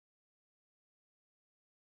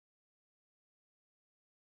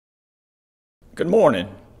Good morning,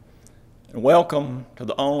 and welcome to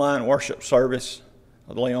the online worship service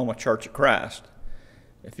of the Leoma Church of Christ.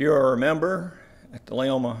 If you're a member at the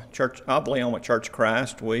Leoma Church of Church of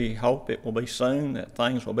Christ, we hope it will be soon that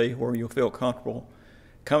things will be where you'll feel comfortable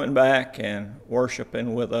coming back and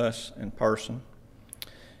worshiping with us in person.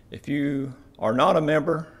 If you are not a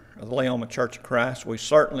member of the Leoma Church of Christ, we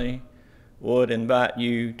certainly would invite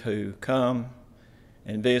you to come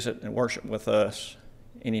and visit and worship with us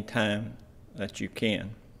anytime that you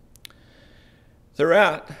can.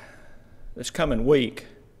 Throughout this coming week,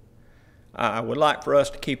 I would like for us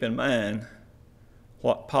to keep in mind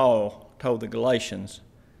what Paul told the Galatians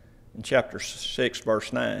in chapter 6,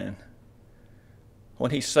 verse 9,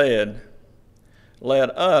 when he said, "Let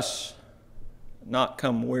us not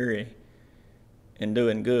come weary in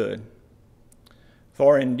doing good,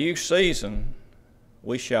 for in due season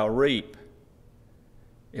we shall reap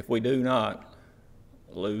if we do not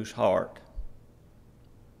lose heart."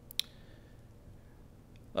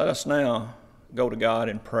 Let us now go to God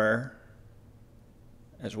in prayer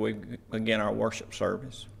as we begin our worship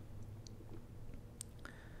service.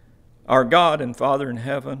 Our God and Father in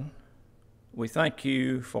heaven, we thank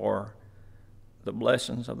you for the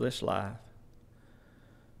blessings of this life.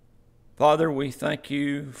 Father, we thank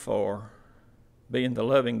you for being the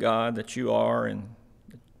loving God that you are and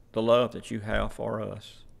the love that you have for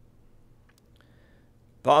us.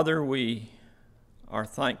 Father, we are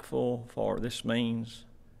thankful for this means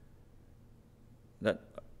that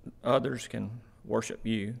others can worship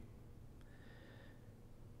you.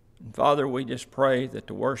 And Father, we just pray that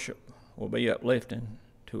the worship will be uplifting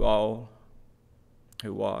to all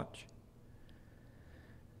who watch.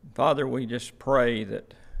 Father, we just pray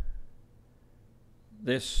that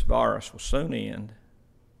this virus will soon end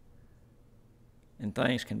and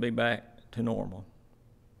things can be back to normal.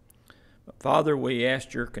 But Father, we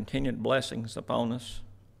ask your continued blessings upon us,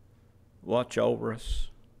 watch over us,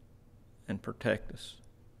 and protect us.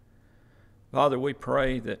 Father, we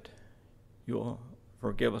pray that you'll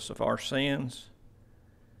forgive us of our sins.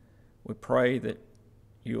 We pray that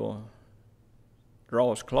you'll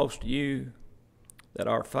draw us close to you, that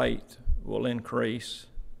our faith will increase.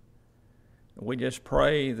 We just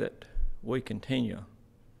pray that we can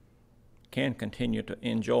continue to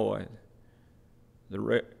enjoy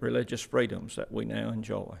the religious freedoms that we now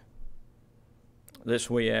enjoy. This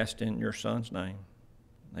we ask in your Son's name.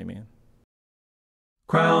 Amen.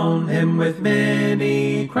 Crown him with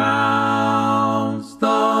many crowns, the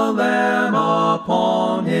Lamb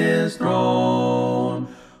upon his throne.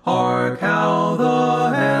 Hark how the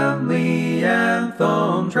heavenly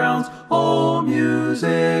anthem drowns all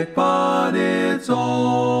music but its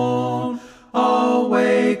own.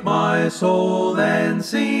 Awake, my soul, and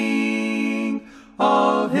sing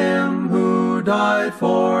of him who died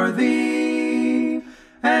for thee,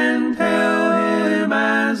 and hail him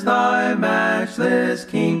as thy matchless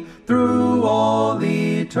King through all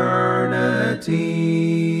eternity.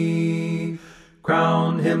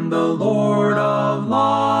 Crown him the Lord of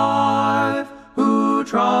life, who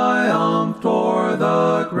triumphed o'er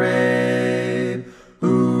the grave,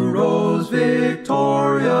 who rose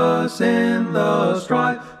victorious in the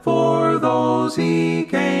strife for those he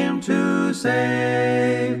came to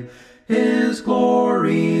save. His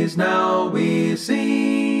glories now we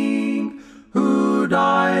sing, who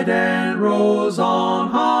died and rose on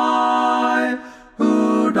high,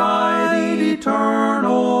 who died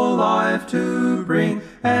eternal life to bring,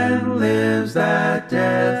 and lives that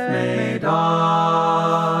death may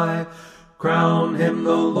die. Crown him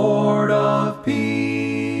the Lord of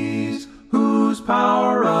peace, whose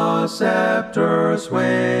power a scepter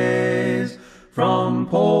sways, from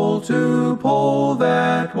pole to pole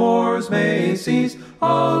that wars may cease,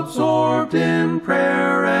 absorbed in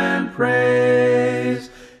prayer and praise.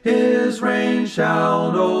 His reign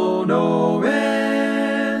shall know no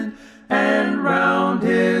end, and round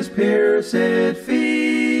his pierced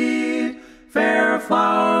feet fair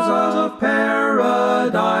flowers of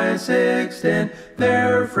paradise extend,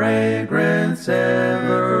 their fragrance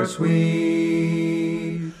ever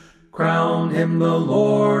sweet. Crown him the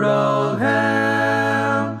Lord of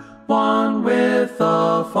heaven, one with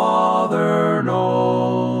the Father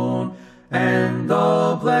known, and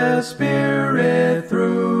the blessed Spirit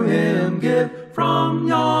through him give from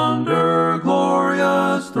yonder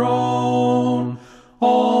glorious throne.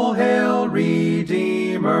 All hail,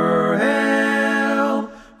 Redeemer, hail,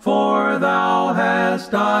 for thou hast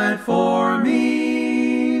died for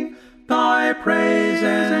me. Thy praise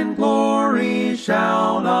and glory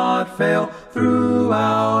shall not fail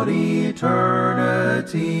throughout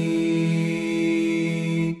eternity.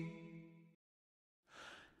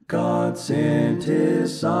 God sent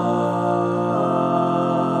his Son,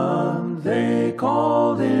 they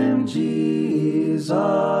called him Jesus.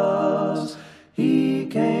 He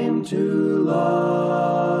came to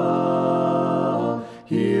love,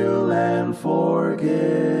 heal and forgive.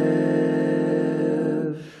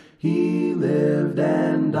 He lived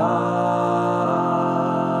and died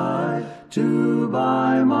to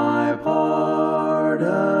buy my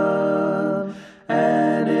pardon.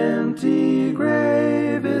 An empty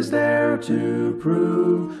grave is there to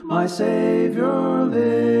prove my Savior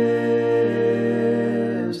lives.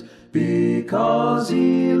 Because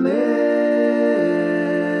he lives,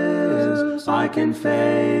 I can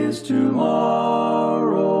face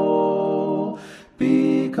tomorrow.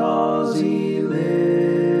 Because he lives,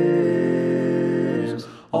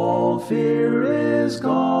 all fear is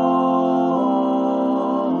gone.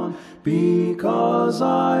 Because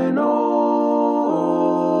I know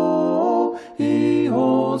he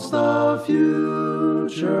holds the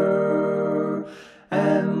future,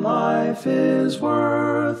 and life is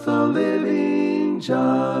worth the living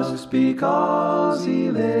just because he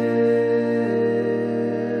lives.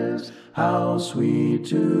 How sweet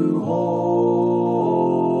to hold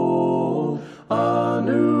a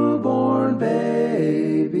newborn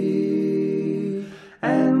baby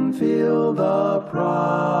and feel the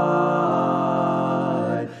pride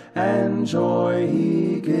and joy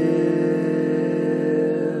he gives.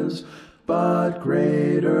 But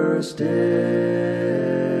greater still,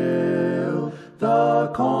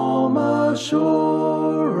 the calm assurance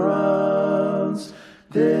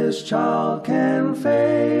this child can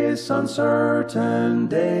face uncertain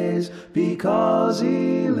days because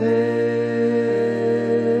he lives.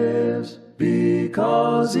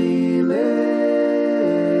 Because he lives,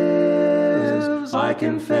 I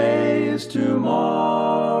can face tomorrow.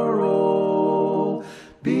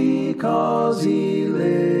 Because he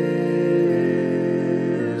lives,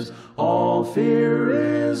 all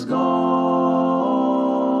fear is gone.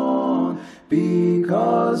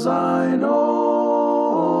 Because I know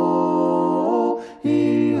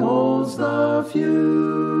he holds the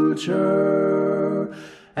future,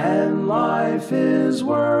 and life is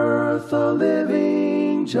worth the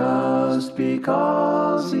living just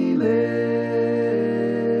because he lives.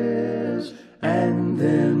 And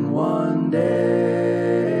then one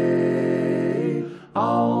day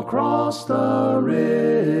I'll cross the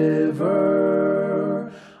river,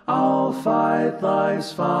 I'll fight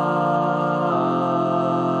life's final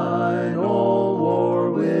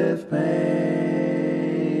war with pain.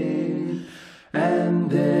 And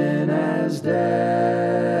then as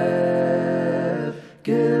death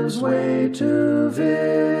gives way to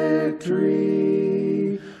victory,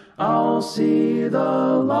 I'll see the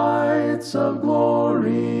lights of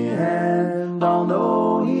glory, and I'll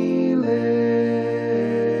know he lives.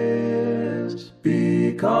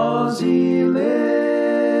 Because he lives,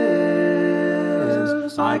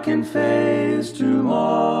 I can face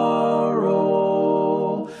tomorrow.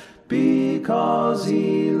 Because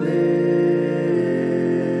he lives,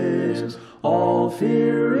 all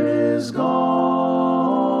fear is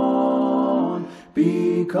gone.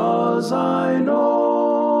 Because I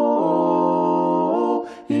know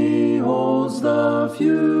he holds the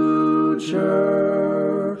future,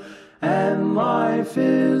 and life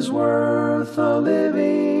is worth the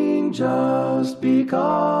living just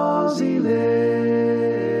because he lives.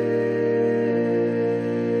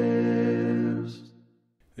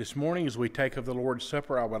 This morning, as we take of the Lord's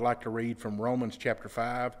Supper, I would like to read from Romans chapter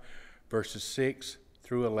 5, verses 6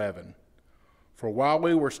 through 11. For while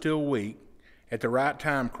we were still weak, at the right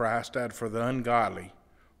time Christ died for the ungodly.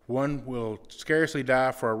 One will scarcely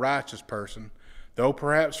die for a righteous person, though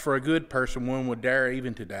perhaps for a good person one would dare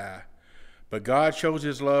even to die. But God shows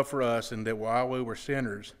his love for us in that while we were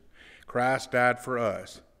sinners, Christ died for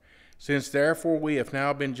us. Since therefore we have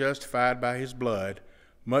now been justified by his blood,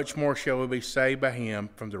 much more shall we be saved by him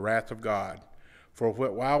from the wrath of God. For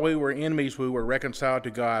while we were enemies, we were reconciled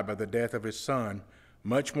to God by the death of his Son.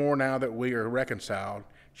 Much more now that we are reconciled,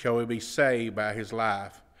 shall we be saved by his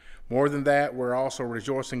life. More than that, we're also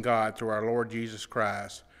rejoicing in God through our Lord Jesus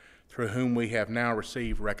Christ, through whom we have now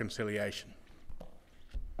received reconciliation.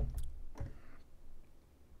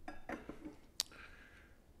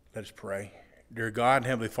 Let us pray. Dear God and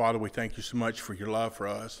Heavenly Father, we thank you so much for your love for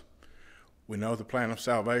us. We know the plan of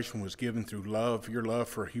salvation was given through love, your love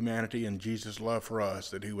for humanity and Jesus' love for us,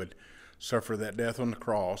 that he would suffer that death on the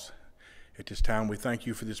cross. At this time, we thank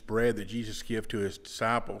you for this bread that Jesus gave to his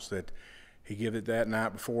disciples, that he gave it that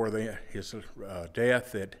night before his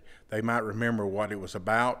death, that they might remember what it was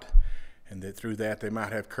about, and that through that they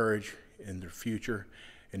might have courage in their future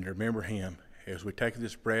and remember him. As we take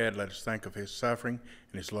this bread, let us think of his suffering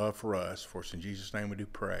and his love for us. For it's in Jesus' name we do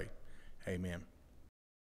pray. Amen.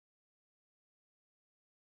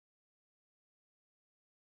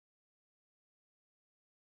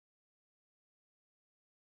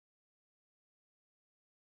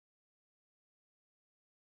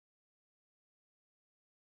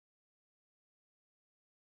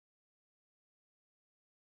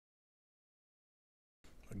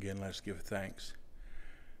 Again, let's give thanks.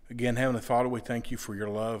 Again, Heavenly Father, we thank you for your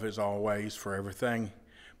love as always, for everything,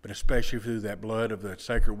 but especially through that blood of the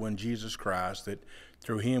sacred one, Jesus Christ, that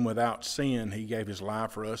through him without sin, he gave his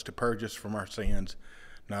life for us to purge us from our sins,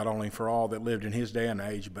 not only for all that lived in his day and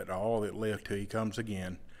age, but all that live till he comes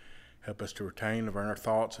again. Help us to retain of our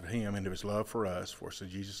thoughts of him and of his love for us. For it's in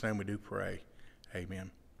Jesus' name we do pray. Amen.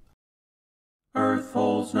 Earth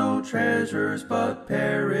holds no treasures but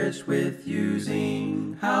perish with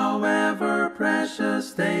using, however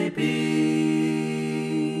precious they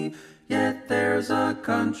be. Yet there's a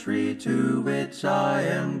country to which I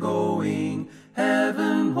am going,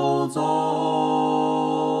 heaven holds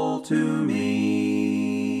all to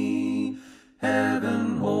me.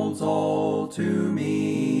 Heaven holds all to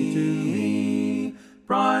me.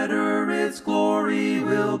 Brighter its glory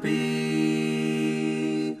will be.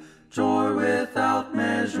 Joy without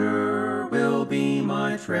measure will be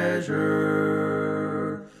my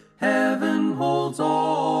treasure. Heaven holds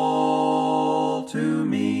all to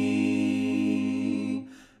me.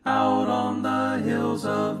 Out on the hills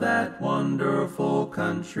of that wonderful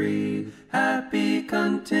country, happy,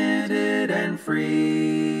 contented, and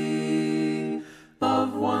free.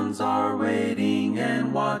 Loved ones are waiting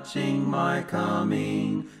and watching my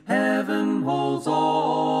coming. Heaven holds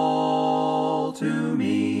all to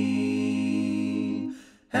me.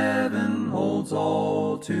 Heaven holds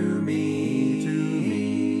all to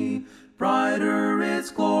me. Brighter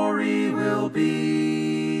its glory will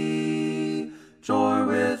be. Joy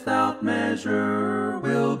without measure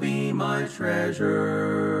will be my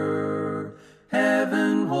treasure.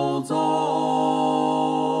 Heaven holds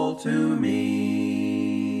all to me.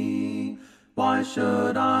 Why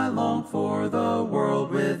should I long for the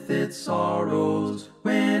world with its sorrows,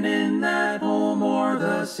 when in that home o'er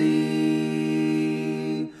the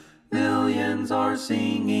sea, millions are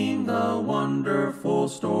singing the wonderful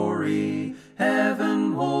story.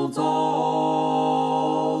 Heaven holds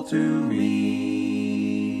all to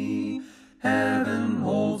me. Heaven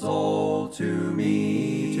holds all to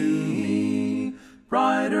me.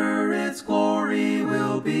 Brighter its glory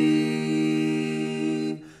will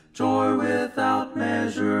be. Joy without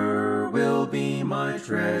measure will be my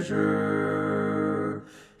treasure.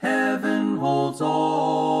 Heaven holds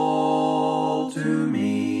all to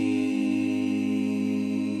me.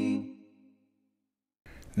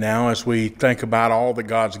 Now, as we think about all that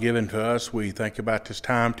God's given to us, we think about this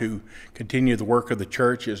time to continue the work of the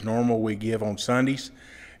church as normal we give on Sundays.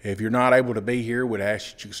 If you're not able to be here, we'd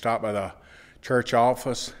ask that you stop by the church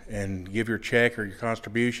office and give your check or your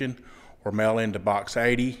contribution, or mail into Box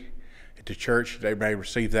 80 at the church. They may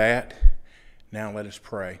receive that. Now let us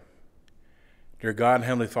pray. Dear God and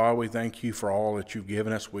Heavenly Father, we thank you for all that you've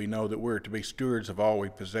given us. We know that we're to be stewards of all we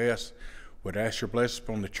possess. We'd ask your blessing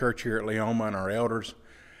upon the church here at Leoma and our elders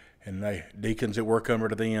and the deacons that work under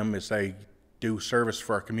them as they do service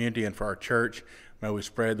for our community and for our church. May we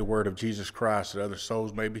spread the word of Jesus Christ that other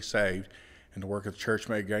souls may be saved and the work of the church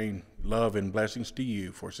may gain love and blessings to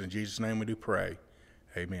you. For it's in Jesus' name we do pray.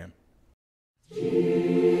 Amen.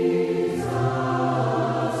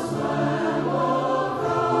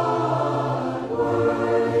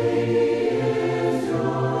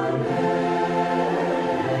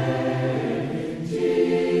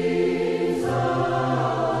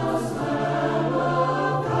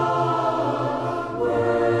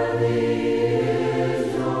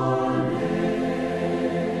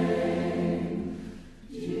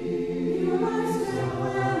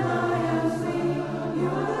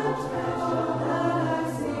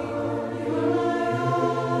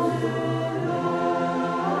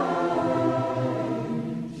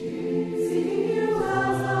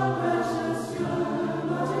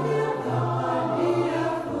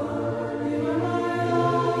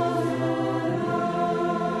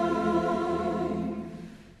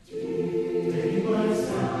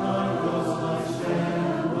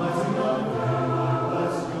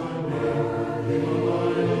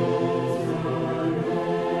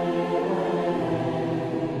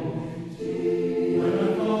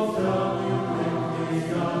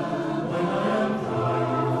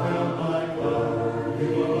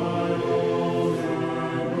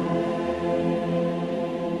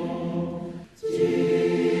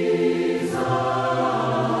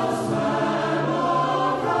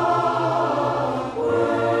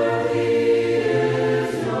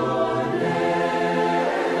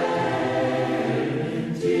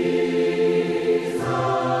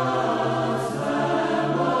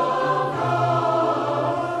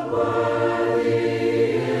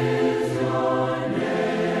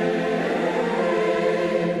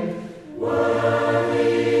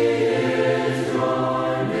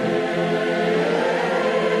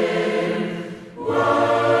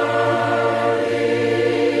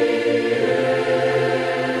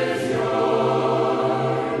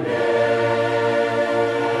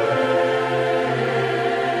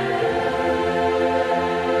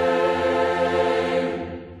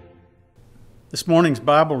 This morning's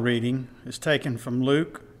Bible reading is taken from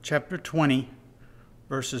Luke chapter 20,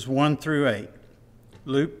 verses 1 through 8.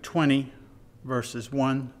 Luke 20, verses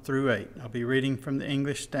 1 through 8. I'll be reading from the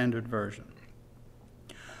English Standard Version.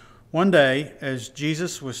 One day, as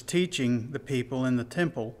Jesus was teaching the people in the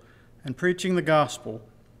temple and preaching the gospel,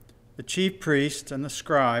 the chief priests and the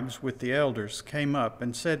scribes with the elders came up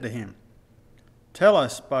and said to him, "Tell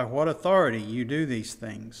us by what authority you do these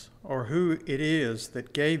things, or who it is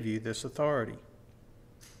that gave you this authority."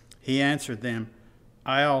 He answered them,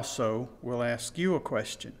 "I also will ask you a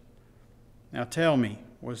question. Now tell me,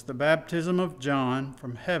 was the baptism of John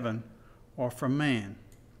from heaven or from man?"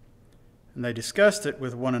 And they discussed it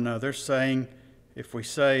with one another, saying, "If we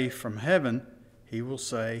say from heaven, he will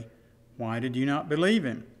say, 'Why did you not believe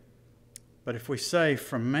him?' But if we say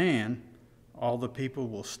from man, all the people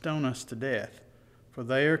will stone us to death, for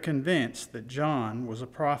they are convinced that John was a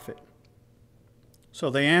prophet." So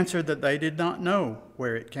they answered that they did not know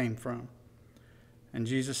where it came from. And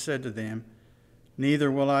Jesus said to them, "Neither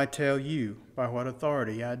will I tell you by what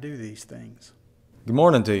authority I do these things." Good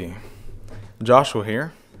morning to you. Joshua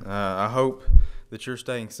here. I hope that you're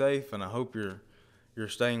staying safe, and I hope you're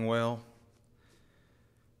staying well.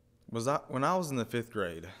 When I was in the 5th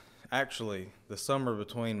grade, actually the summer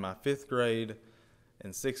between my 5th grade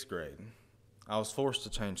and 6th grade, I was forced to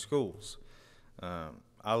change schools.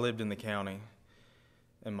 I lived in the county,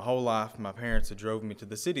 and my whole life my parents had drove me to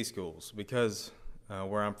the city schools because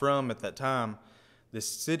where I'm from at that time, the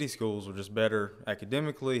city schools were just better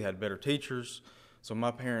academically, had better teachers. So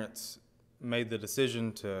my parents made the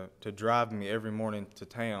decision to drive me every morning to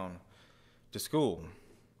town to school.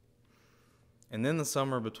 And then the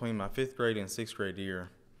summer between my 5th grade and 6th grade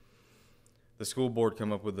year, the school board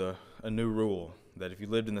came up with a new rule that if you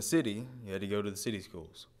lived in the city, you had to go to the city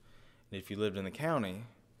schools. And if you lived in the county,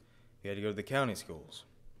 you had to go to the county schools.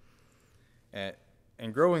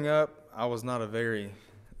 And growing up, I was not a very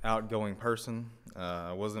outgoing person.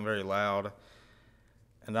 I wasn't very loud.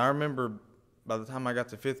 And I remember by the time I got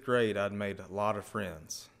to 5th grade, I'd made a lot of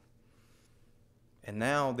friends. And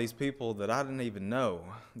now these people that I didn't even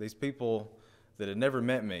know, these people that had never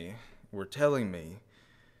met me, were telling me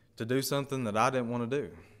to do something that I didn't want to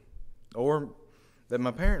do, or that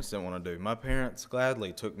my parents didn't want to do. My parents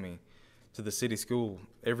gladly took me to the city school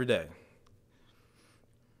every day.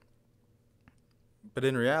 But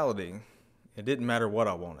in reality, it didn't matter what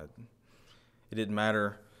I wanted. It didn't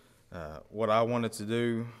matter what I wanted to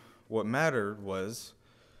do. What mattered was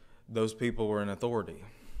those people were in authority.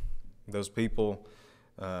 Those people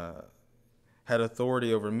had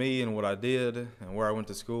authority over me and what I did and where I went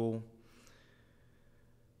to school.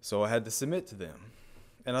 So I had to submit to them.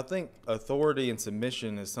 And I think authority and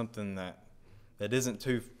submission is something that isn't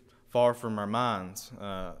too far from our minds.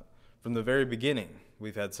 From the very beginning,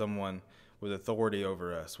 we've had someone with authority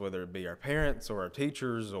over us, whether it be our parents or our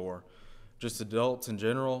teachers or just adults in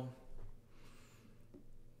general.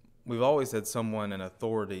 We've always had someone in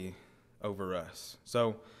authority over us.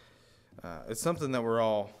 So it's something that we're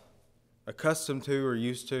all accustomed to or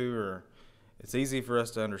used to, or it's easy for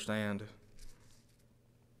us to understand.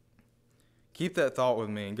 Keep that thought with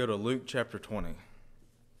me and go to Luke chapter 20.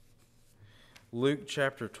 Luke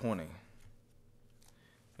chapter 20.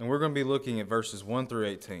 And we're going to be looking at verses 1 through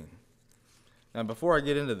 18. Now, before I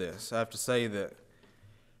get into this, I have to say that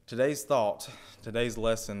today's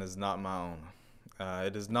lesson is not my own.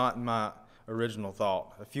 It is not my original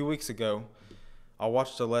thought. A few weeks ago, I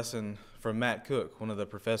watched a lesson from Matt Cook, one of the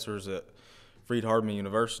professors at Freed-Hardeman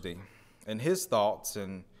University. And his thoughts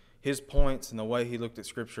and his points and the way he looked at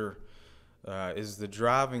Scripture is the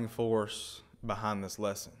driving force behind this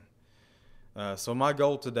lesson. So my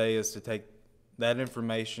goal today is to take that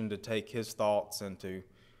information, to take his thoughts, and to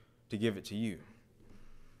give it to you.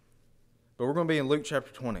 But we're going to be in Luke chapter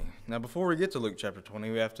 20. Now, before we get to Luke chapter 20,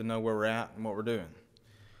 we have to know where we're at and what we're doing.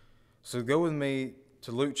 So go with me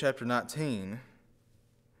to Luke chapter 19,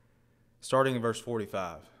 starting in verse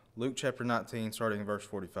 45. Luke chapter 19, starting in verse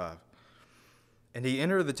 45. "And he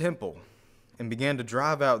entered the temple and began to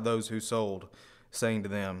drive out those who sold, saying to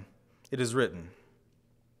them, 'It is written,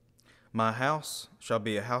 My house shall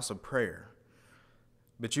be a house of prayer,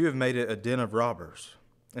 but you have made it a den of robbers.'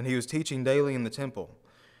 And he was teaching daily in the temple.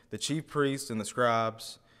 The chief priests and the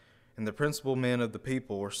scribes and the principal men of the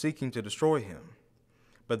people were seeking to destroy him,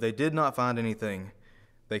 but they did not find anything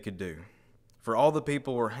they could do, for all the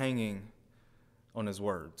people were hanging on his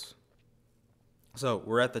words." So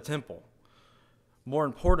we're at the temple. More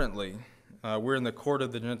importantly, we're in the court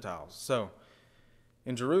of the Gentiles. So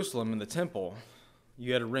in Jerusalem, in the temple,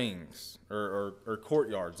 you had rings or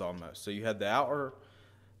courtyards almost. So you had the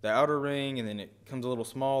outer ring, and then it comes a little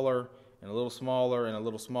smaller, and a little smaller and a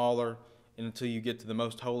little smaller until you get to the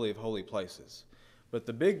most holy of holy places. But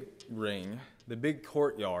the big ring, the big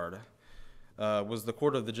courtyard, was the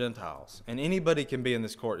court of the Gentiles. And anybody can be in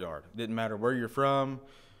this courtyard. It didn't matter where you're from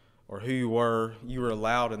or who you were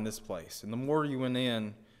allowed in this place. And the more you went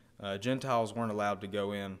in, Gentiles weren't allowed to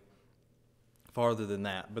go in farther than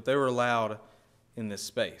that, but they were allowed in this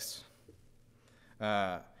space.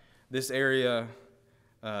 This area,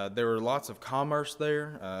 there were lots of commerce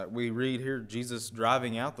there. We read here Jesus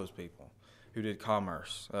driving out those people who did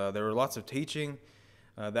commerce. There were lots of teaching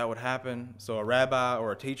that would happen. So a rabbi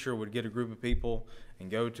or a teacher would get a group of people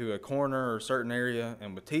and go to a corner or a certain area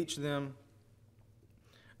and would teach them.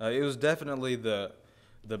 It was definitely the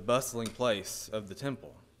bustling place of the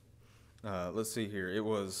temple. Let's see here. It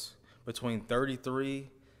was between 33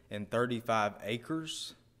 and 35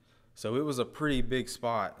 acres. So it was a pretty big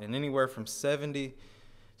spot, and anywhere from 70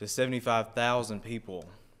 to 75,000 people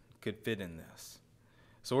could fit in this.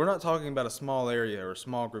 So we're not talking about a small area or a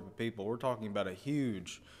small group of people. We're talking about a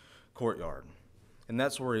huge courtyard. And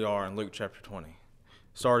that's where we are in Luke chapter 20,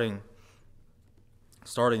 starting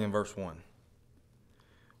in verse 1.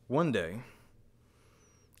 One day,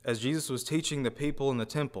 as Jesus was teaching the people in the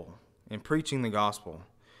temple and preaching the gospel,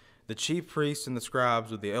 the chief priests and the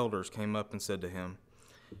scribes with the elders came up and said to him,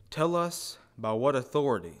 "Tell us by what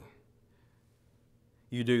authority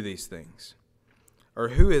you do these things, or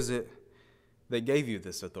who is it that gave you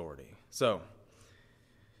this authority?" So,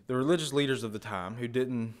 the religious leaders of the time who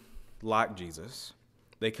didn't like Jesus,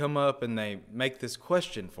 they come up and they make this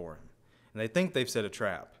question for him, and they think they've set a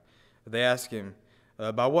trap. They ask him,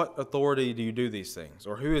 by what authority do you do these things,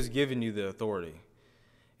 or who has given you the authority?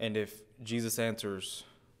 And if Jesus answers,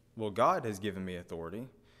 well, God has given me authority,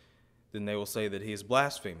 then they will say that he is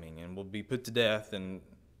blaspheming and will be put to death and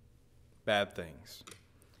bad things.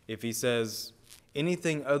 If he says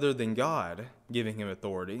anything other than God giving him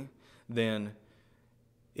authority, then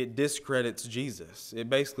it discredits Jesus. It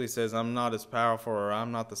basically says, I'm not as powerful, or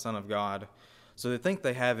I'm not the Son of God. So they think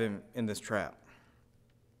they have him in this trap.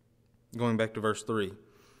 Going back to verse 3,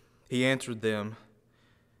 he answered them,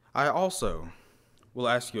 "I also will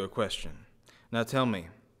ask you a question. Now tell me,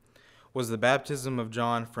 was the baptism of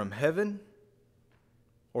John from heaven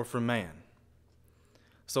or from man?"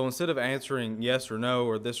 So instead of answering yes or no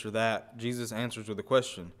or this or that, Jesus answers with a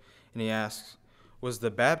question, and he asks, was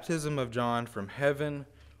the baptism of John from heaven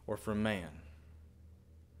or from man?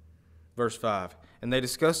 Verse 5, and they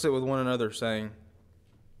discussed it with one another, saying,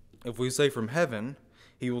 if we say from heaven,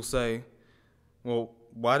 he will say, well,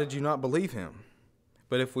 why did you not believe him?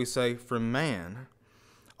 But if we say from man,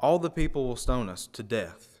 all the people will stone us to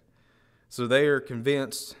death. So they are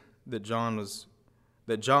convinced that John was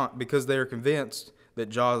a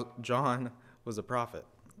prophet.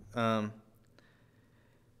 So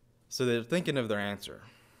they're thinking of their answer.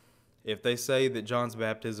 If they say that John's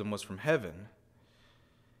baptism was from heaven,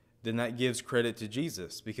 then that gives credit to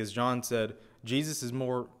Jesus, because John said, Jesus is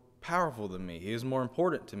more powerful than me. He is more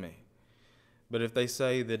important to me. But if they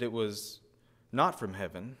say that it was not from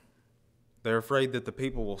heaven, they're afraid that the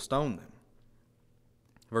people will stone them.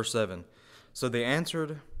 Verse 7, so they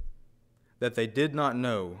answered that they did not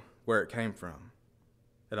know where it came from.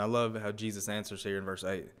 And I love how Jesus answers here in verse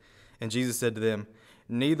 8. And Jesus said to them,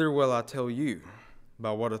 neither will I tell you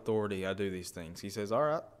by what authority I do these things. He says, all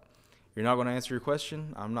right, you're not going to answer your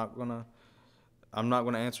question. I'm not going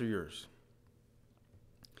to answer yours.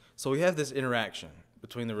 So we have this interaction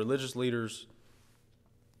between the religious leaders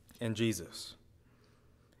and Jesus.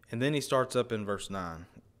 And then he starts up in verse 9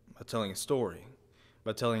 by telling a story,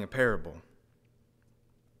 by telling a parable.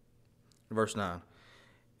 Verse 9,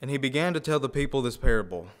 and he began to tell the people this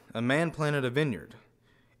parable. A man planted a vineyard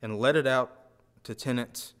and let it out to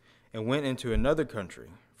tenants and went into another country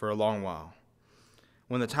for a long while.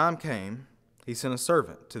 When the time came, he sent a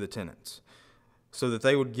servant to the tenants so that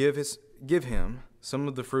they would give him some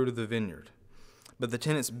of the fruit of the vineyard. But the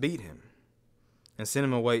tenants beat him and sent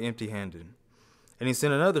him away empty-handed. And he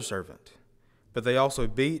sent another servant, but they also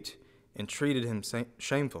beat and treated him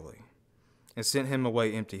shamefully and sent him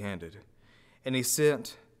away empty-handed. And he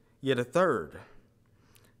sent yet a third.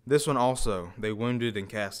 This one also they wounded and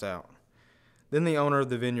cast out. Then the owner of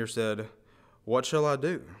the vineyard said, what shall I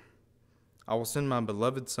do? I will send my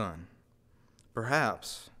beloved son.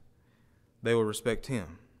 Perhaps they will respect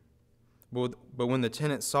him. But when the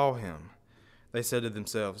tenants saw him, they said to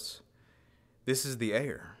themselves, this is the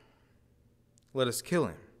heir. Let us kill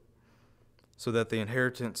him, so that the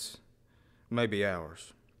inheritance may be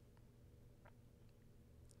ours.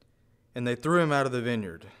 And they threw him out of the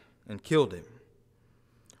vineyard and killed him.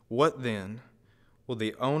 What then will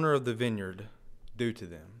the owner of the vineyard do to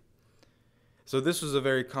them? So this was a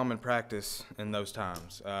very common practice in those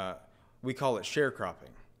times. We call it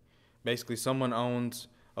sharecropping. Basically, someone owns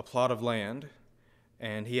a plot of land,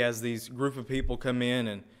 and he has these group of people come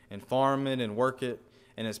in and farm it and work it,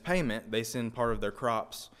 and as payment, they send part of their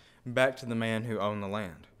crops back to the man who owned the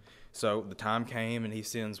land. So the time came, and he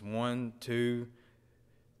sends 1, 2,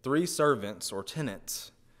 3 servants or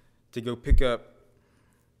tenants to go pick up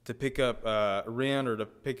rent or to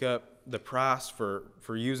pick up the price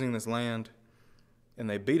for using this land, and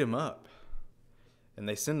they beat him up, and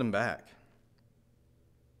they send him back.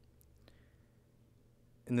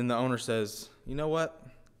 And then the owner says, you know what?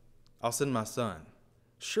 I'll send my son.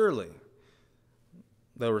 Surely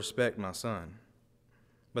they'll respect my son.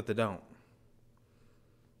 But they don't.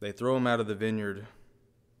 They throw him out of the vineyard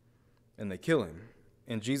and they kill him.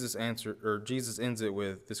 And Jesus ends it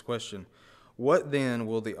with this question: what then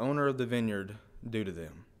will the owner of the vineyard do to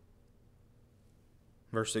them?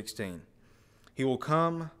 Verse 16. He will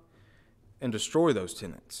come and destroy those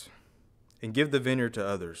tenants and give the vineyard to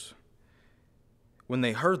others. When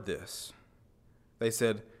they heard this, they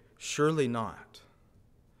said, surely not.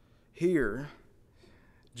 Here,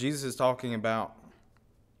 Jesus is talking about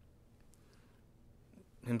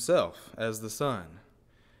himself as the son,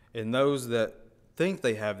 and those that think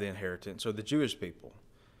they have the inheritance are the Jewish people.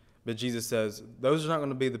 But Jesus says those are not going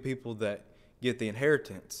to be the people that get the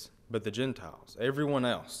inheritance, but the Gentiles, everyone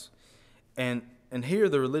else. And here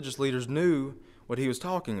the religious leaders knew what he was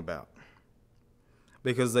talking about,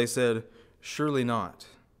 because they said, surely not.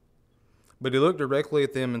 But he looked directly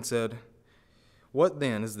at them and said, what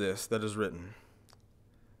then is this that is written?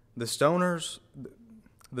 The stone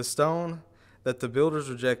that the builders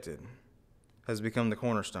rejected has become the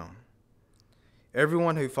cornerstone.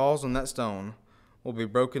 Everyone who falls on that stone will be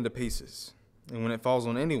broken to pieces, and when it falls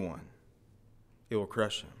on anyone, it will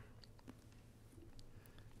crush him.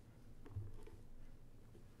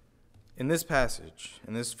 In this passage,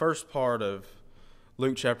 in this first part of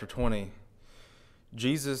Luke chapter 20,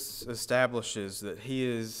 Jesus establishes that he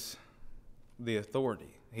is the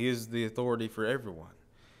authority. He is the authority for everyone.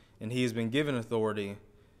 And he has been given authority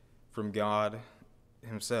from God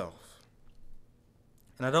himself.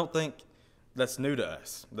 And I don't think that's new to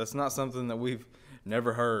us. That's not something that we've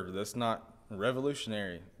never heard. That's not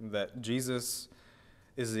revolutionary, that Jesus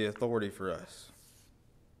is the authority for us.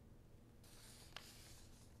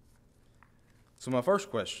 So my first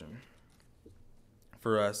question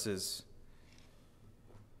for us is,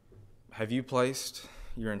 have you placed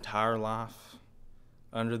your entire life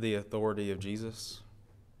under the authority of Jesus?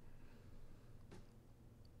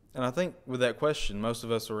 And I think with that question, most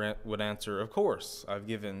of us would answer, of course, I've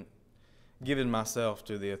given myself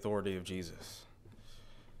to the authority of Jesus.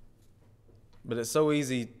 But it's so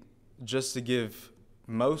easy just to give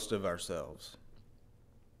most of ourselves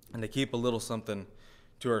and to keep a little something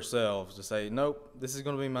to ourselves, to say, nope, this is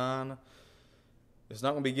going to be mine. It's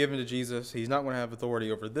not going to be given to Jesus. He's not going to have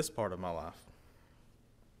authority over this part of my life.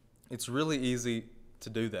 It's really easy to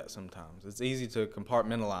do that sometimes. It's easy to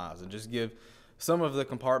compartmentalize and just give some of the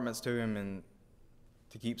compartments to him and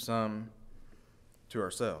to keep some to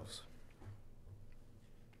ourselves.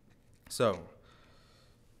 So,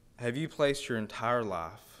 have you placed your entire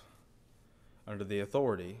life under the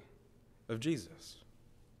authority of Jesus?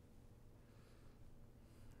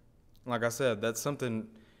 Like I said, that's something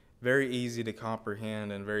very easy to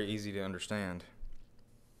comprehend and very easy to understand.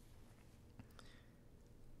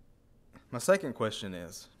 My second question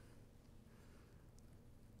is,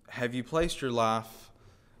 have you placed your life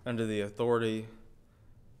under the authority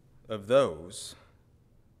of those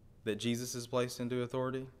that Jesus has placed into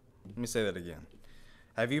authority? Let me say that again.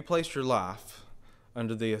 Have you placed your life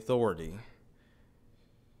under the authority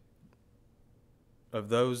of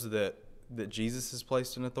those that Jesus has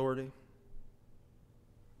placed in authority?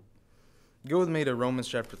 Go with me to Romans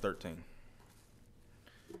chapter 13.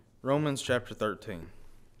 Romans chapter 13.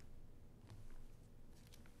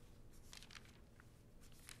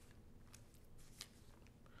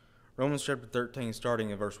 Romans chapter 13, starting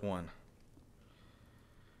in verse 1.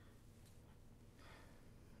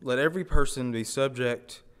 Let every person be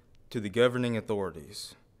subject to the governing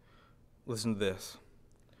authorities. Listen to this.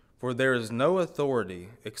 For there is no authority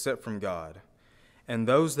except from God, and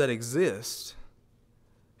those that exist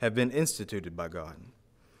have been instituted by God.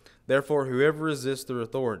 Therefore, whoever resists their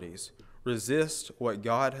authorities resists what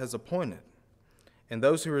God has appointed, and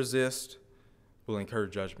those who resist will incur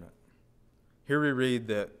judgment. Here we read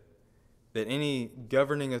that any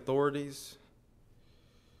governing authorities,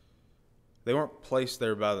 they weren't placed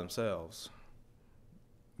there by themselves.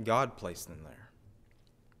 God placed them there.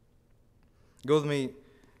 Go with me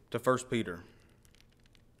to 1 Peter.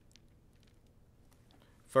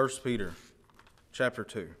 1 Peter chapter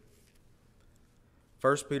 2.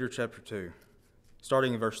 1 Peter chapter 2,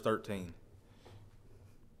 starting in verse 13.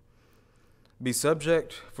 Be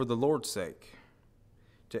subject for the Lord's sake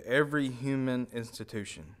to every human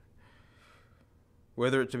institution,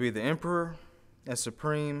 whether it to be the emperor as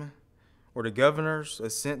supreme, or to governors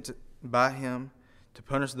as sent by him to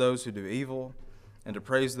punish those who do evil and to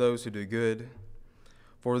praise those who do good.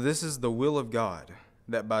 For this is the will of God,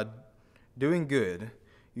 that by doing good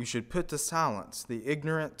you should put to silence the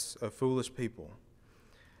ignorance of foolish people.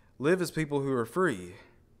 Live as people who are free,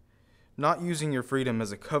 not using your freedom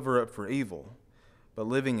as a cover-up for evil, but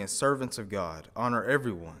living as servants of God. Honor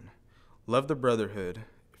everyone, love the brotherhood,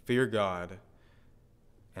 fear God,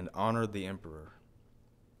 and honor the emperor.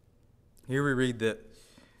 Here we read that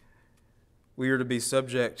we are to be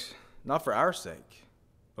subject, not for our sake,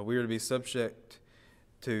 but we are to be subject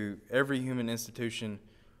to every human institution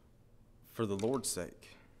for the Lord's sake.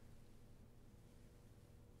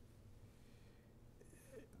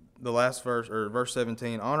 The last verse, or verse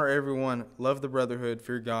 17, honor everyone, love the brotherhood,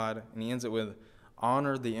 fear God, and he ends it with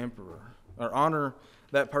honor the emperor, or honor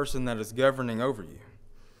that person that is governing over you.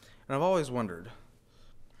 And I've always wondered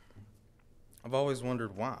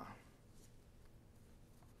why.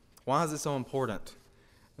 Why is it so important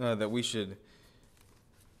that we should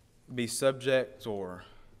be subject or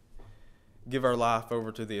give our life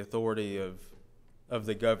over to the authority of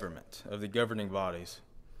the government, of the governing bodies?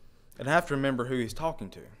 And I have to remember who he's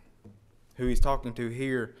talking to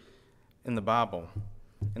here in the Bible.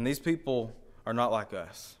 And these people are not like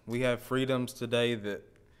us. We have freedoms today that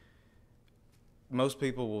most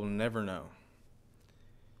people will never know.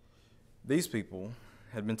 These people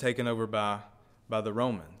had been taken over by the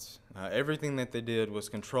Romans. Everything that they did was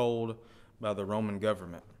controlled by the Roman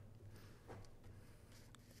government.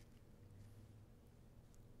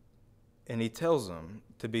 And he tells them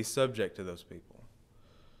to be subject to those people.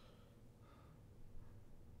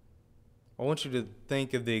 I want you to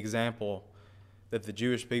think of the example that the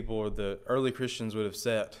Jewish people or the early Christians would have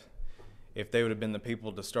set if they would have been the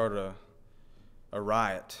people to start a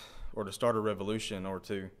riot or to start a revolution or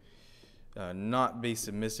to not be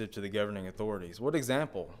submissive to the governing authorities. What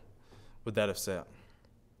example would that have set?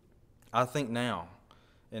 I think now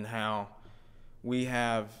in how we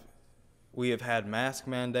have had mask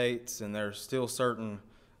mandates, and there's still certain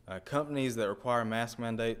companies that require mask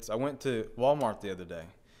mandates. I went to Walmart the other day,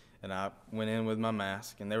 and I went in with my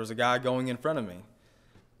mask, and there was a guy going in front of me,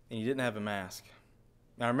 and he didn't have a mask.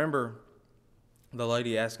 And I remember the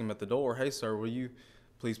lady asking him at the door, "Hey, sir, will you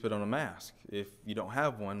please put on a mask? If you don't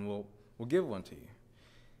have one, we'll give one to you."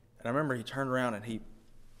 And I remember he turned around and he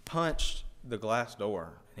punched the glass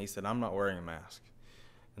door, and he said, "I'm not wearing a mask,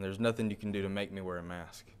 and there's nothing you can do to make me wear a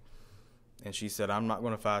mask." And she said, "I'm not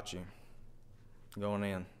going to fight you. I'm going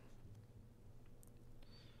in."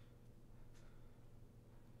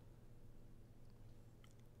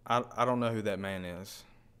 I don't know who that man is,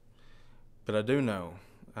 but I do know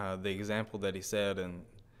the example that he said and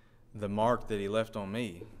the mark that he left on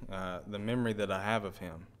me, the memory that I have of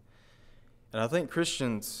him. And I think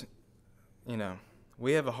Christians,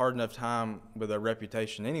 we have a hard enough time with our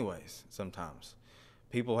reputation anyways sometimes.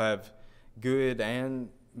 People have good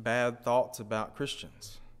and bad thoughts about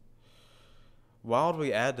Christians. Why would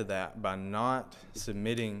we add to that by not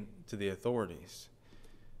submitting to the authorities?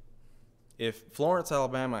 If Florence,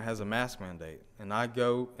 Alabama has a mask mandate and I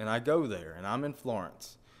go there and I'm in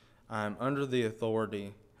Florence, I'm under the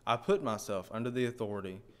authority, I put myself under the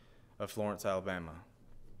authority of Florence, Alabama.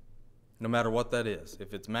 No matter what that is,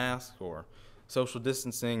 if it's masks or social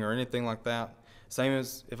distancing or anything like that. Same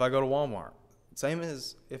as if I go to Walmart. Same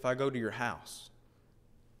as if I go to your house.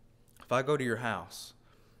 If I go to your house,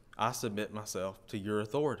 I submit myself to your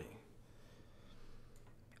authority.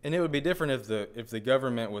 And it would be different if the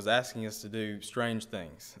government was asking us to do strange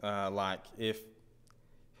things. Like if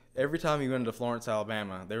every time you went to Florence,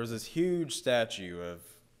 Alabama, there was this huge statue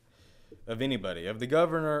of anybody, of the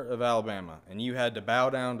governor of Alabama, and you had to bow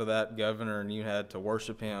down to that governor and you had to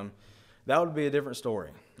worship him. That would be a different story,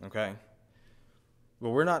 okay? But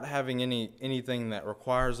we're not having anything that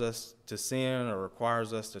requires us to sin or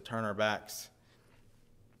requires us to turn our backs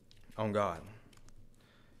on God.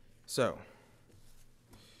 So,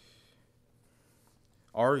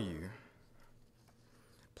 are you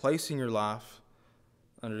placing your life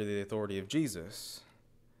under the authority of Jesus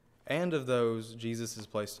and of those Jesus has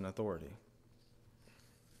placed in authority?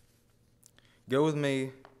 Go with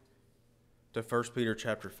me to 1 Peter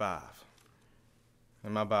chapter 5.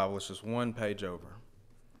 In my Bible, it's just one page over.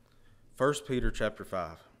 1 Peter chapter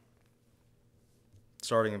 5,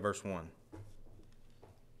 starting in verse 1.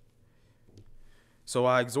 So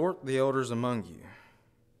I exhort the elders among you,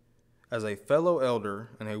 as a fellow elder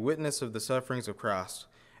and a witness of the sufferings of Christ,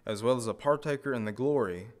 as well as a partaker in the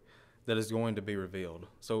glory that is going to be revealed.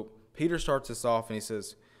 So Peter starts this off and he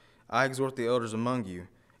says, I exhort the elders among you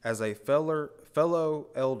as a fellow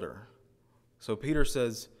elder. So Peter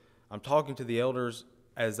says, I'm talking to the elders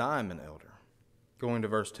as I'm an elder. Going to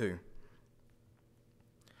verse 2.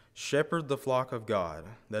 Shepherd the flock of God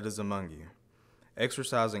that is among you,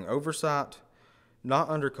 exercising oversight, not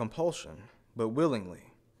under compulsion, but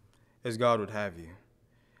willingly, as God would have you.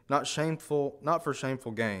 Not for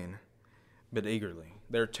shameful gain, but eagerly.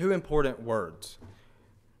 There are two important words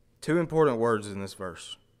in this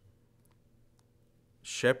verse.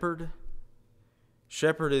 Shepherd.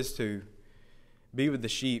 Shepherd is to be with the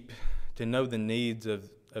sheep, to know the needs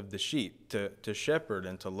of the sheep, to shepherd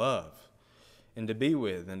and to love, and to be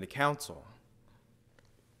with and to counsel.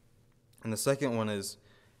 And the second one is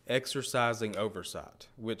exercising oversight,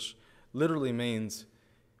 which literally means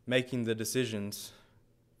making the decisions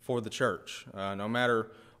for the church, no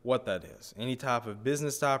matter what that is. Any type of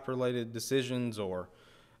business type related decisions or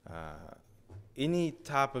any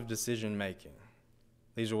type of decision making.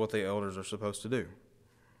 These are what the elders are supposed to do.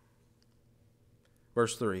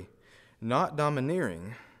 Verse 3, not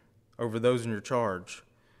domineering over those in your charge,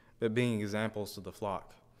 but being examples to the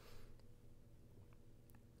flock.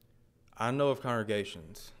 I know of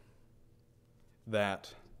congregations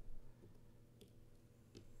that,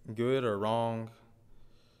 good or wrong,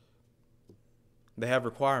 they have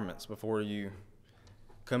requirements before you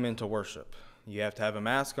come into worship. You have to have a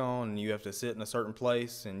mask on, and you have to sit in a certain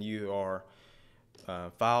place, and you are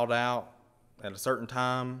filed out at a certain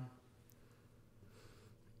time.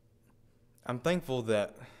 I'm thankful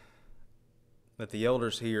that the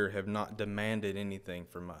elders here have not demanded anything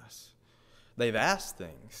from us. They've asked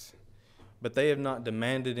things, but they have not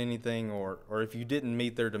demanded anything, or if you didn't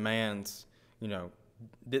meet their demands,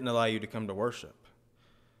 didn't allow you to come to worship.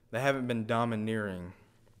 They haven't been domineering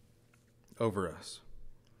over us.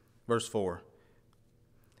 Verse 4,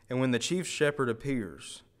 and when the chief shepherd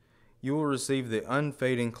appears, you will receive the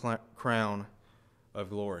unfading crown of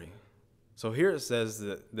glory. So here it says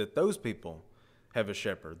that those people have a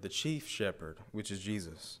shepherd, the chief shepherd, which is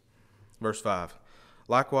Jesus. Verse 5,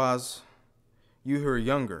 likewise, you who are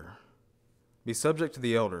younger, be subject to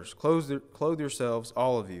the elders. Clothe yourselves,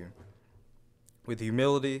 all of you, with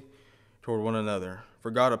humility toward one another.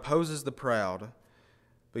 For God opposes the proud,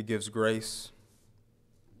 but gives grace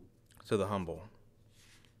to the humble.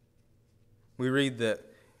 We read that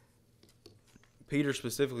Peter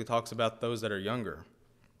specifically talks about those that are younger.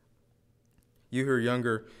 You who are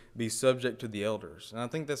younger, be subject to the elders. And I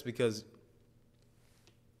think that's because,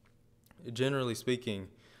 generally speaking,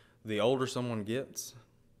 the older someone gets,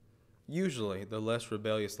 usually the less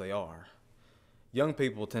rebellious they are. Young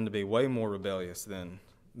people tend to be way more rebellious than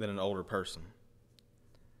an older person.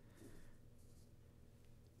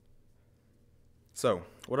 So,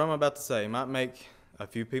 what I'm about to say might make a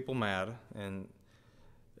few people mad, and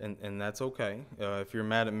that's okay. If you're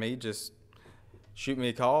mad at me, just shoot me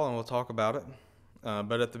a call and we'll talk about it.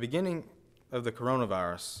 But at the beginning of the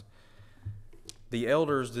coronavirus, the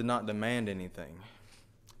elders did not demand anything,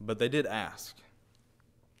 but they did ask.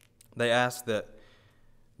 They asked that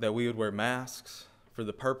we would wear masks for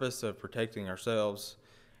the purpose of protecting ourselves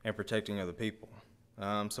and protecting other people.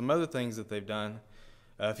 Some other things that they've done,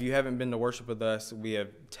 if you haven't been to worship with us, we have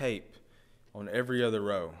tape on every other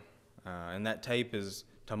row. And that tape is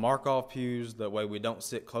to mark off pews, that way we don't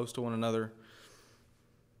sit close to one another.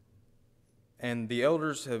 And the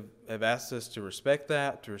elders have asked us to respect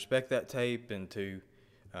that tape, and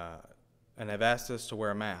have asked us to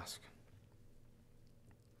wear a mask.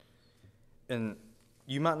 And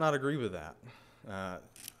you might not agree with that.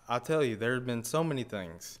 I'll tell you, there have been so many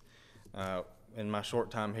things in my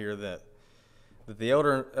short time here that the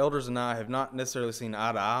elders and I have not necessarily seen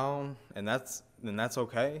eye to eye on, and that's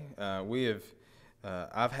okay.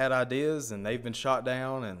 I've had ideas, and they've been shot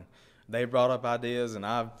down, and they brought up ideas, and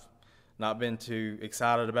I've not been too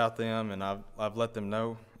excited about them, and I've let them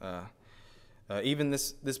know. Even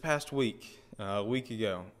this past week, a week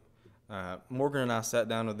ago, Morgan and I sat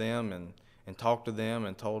down with them and talked to them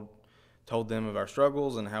and told them of our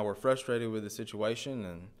struggles and how we're frustrated with the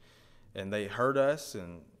situation, and they heard us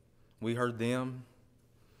and we heard them.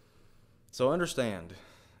 So I understand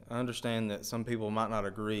that some people might not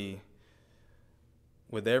agree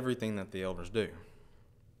with everything that the elders do.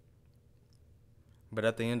 But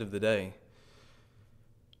at the end of the day,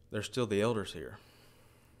 they're still the elders here.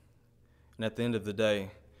 And at the end of the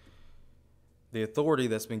day, the authority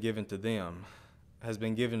that's been given to them has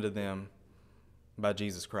been given to them by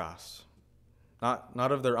Jesus Christ.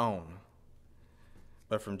 not of their own,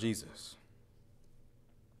 but from Jesus.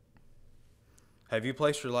 Have you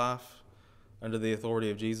placed your life under the authority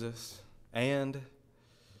of Jesus and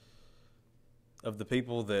of the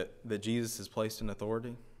people that Jesus has placed in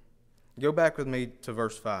authority? Go back with me to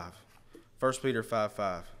verse 5. 1 Peter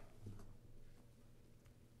 5:5.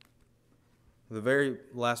 The very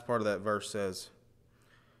last part of that verse says,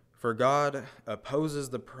 "For God opposes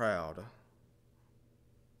the proud,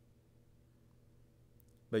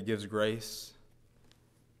 but gives grace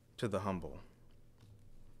to the humble."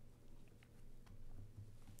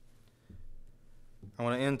 I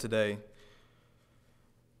want to end today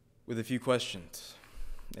with a few questions,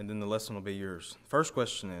 and then the lesson will be yours. First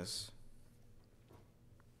question is,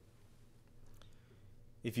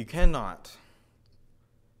 if you cannot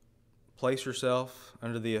place yourself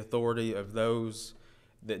under the authority of those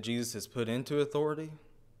that Jesus has put into authority,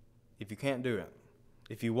 if you can't do it,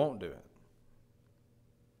 if you won't do it,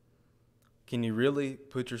 can you really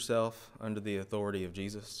put yourself under the authority of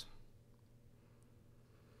Jesus?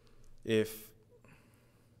 If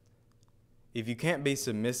you can't be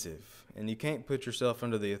submissive and you can't put yourself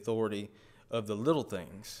under the authority of the little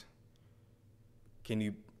things, can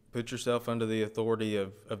you put yourself under the authority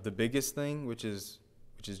of the biggest thing, which is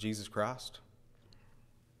Jesus Christ?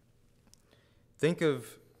 Think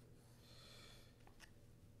of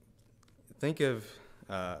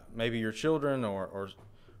maybe your children or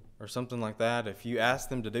something like that. If you ask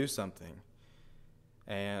them to do something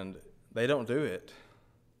and they don't do it,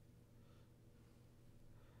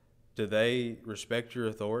 do they respect your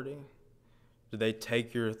authority? Do they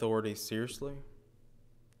take your authority seriously?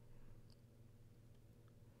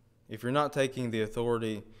 If you're not taking the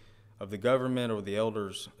authority of the government or the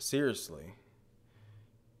elders seriously,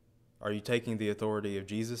 are you taking the authority of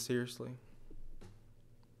Jesus seriously?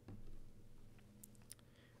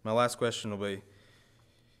 My last question will be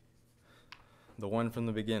the one from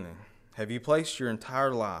the beginning. Have you placed your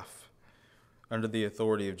entire life under the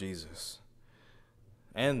authority of Jesus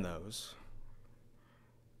and those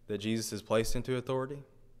that Jesus has placed into authority?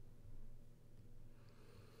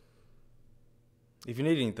 If you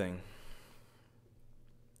need anything,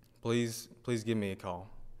 please give me a call.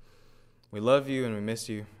 We love you and we miss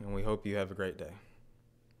you, and we hope you have a great day.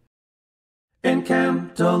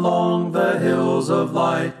 Encamped along the hills of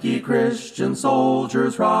light, ye Christian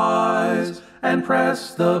soldiers rise, and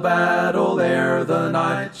press the battle ere the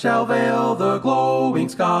night shall veil the glowing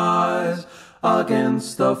skies.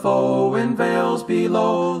 Against the foe in vales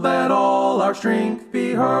below, let all our strength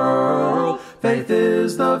be hurled. Faith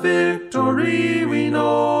is the victory we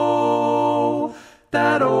know,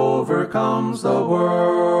 that overcomes the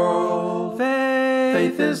world.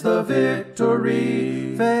 Faith is the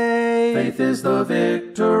victory. Faith is the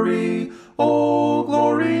victory. Oh,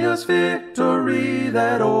 glorious victory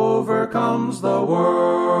that overcomes the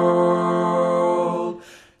world.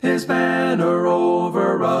 His banner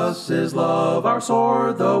over us is love, our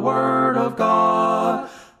sword, the word of God.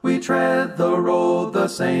 We tread the road the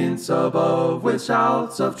saints above with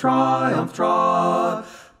shouts of triumph trod.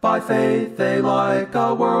 By faith they like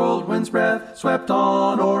a whirlwind's breath swept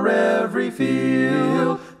on o'er every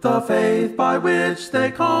field. The faith by which they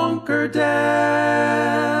conquer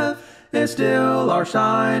death is still our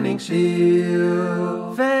shining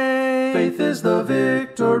shield. Faith is the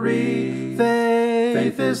victory.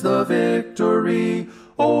 Faith is the victory.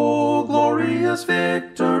 Oh, glorious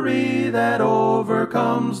victory that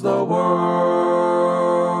overcomes the world.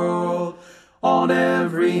 On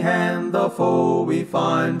every hand the foe we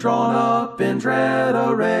find drawn up in dread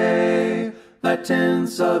array. Let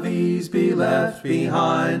tents of ease be left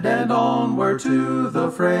behind and onward to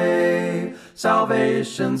the fray.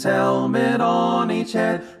 Salvation's helmet on each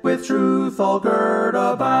head, with truth all girt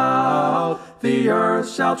about. The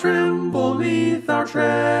earth shall tremble neath our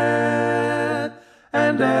tread,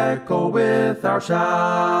 and echo with our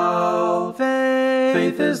shout.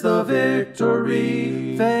 Faith is the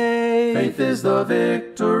victory. Faith is the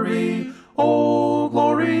victory. Oh,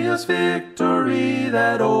 glorious victory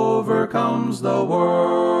that overcomes the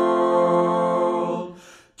world.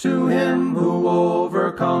 To him who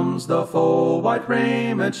overcomes the foe, white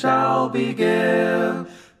raiment shall be given.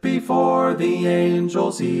 Before the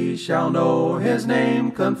angels he shall know his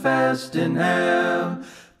name confessed in heaven.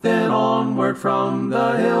 Then onward from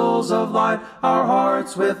the hills of light, our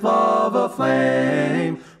hearts with love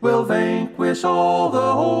aflame, will vanquish all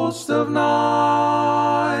the host of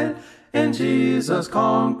night in Jesus'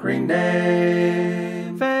 conquering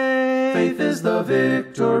name. Faith is the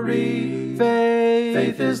victory.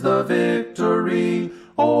 Faith is the victory.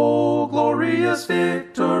 Oh, glorious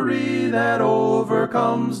victory that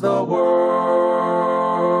overcomes the world.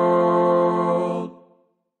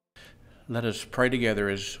 let us pray together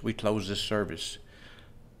as we close this service.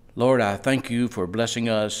 Lord, I thank you for blessing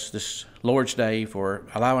us this Lord's Day, for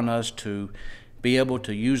allowing us to be able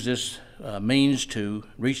to use this means to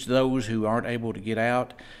reach those who aren't able to get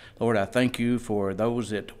out. Lord, I thank you for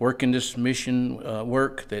those that work in this mission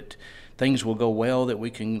work, that things will go well, that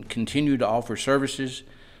we can continue to offer services.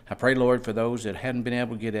 I pray, Lord, for those that hadn't been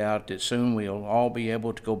able to get out, that soon we'll all be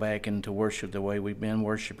able to go back into worship the way we've been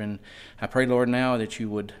worshiping. I pray, Lord, now that you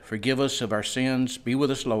would forgive us of our sins. Be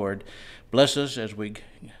with us, Lord. Bless us as we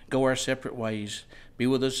go our separate ways. Be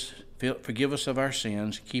with us. Forgive us of our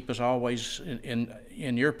sins. Keep us always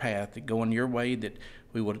in your path, going your way, that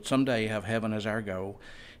we would someday have heaven as our goal.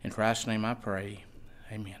 In Christ's name I pray.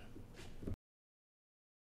 Amen.